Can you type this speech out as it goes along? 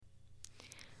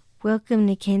Welcome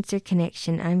to Cancer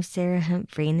Connection. I'm Sarah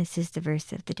Humphrey, and this is the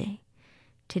verse of the day.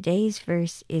 Today's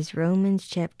verse is Romans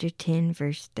chapter 10,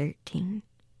 verse 13.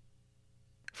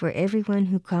 For everyone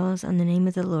who calls on the name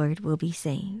of the Lord will be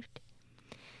saved.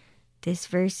 This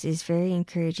verse is very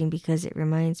encouraging because it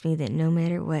reminds me that no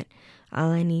matter what, all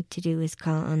I need to do is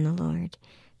call on the Lord,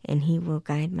 and He will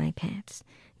guide my paths.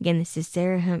 Again, this is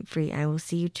Sarah Humphrey. I will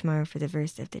see you tomorrow for the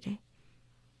verse of the day.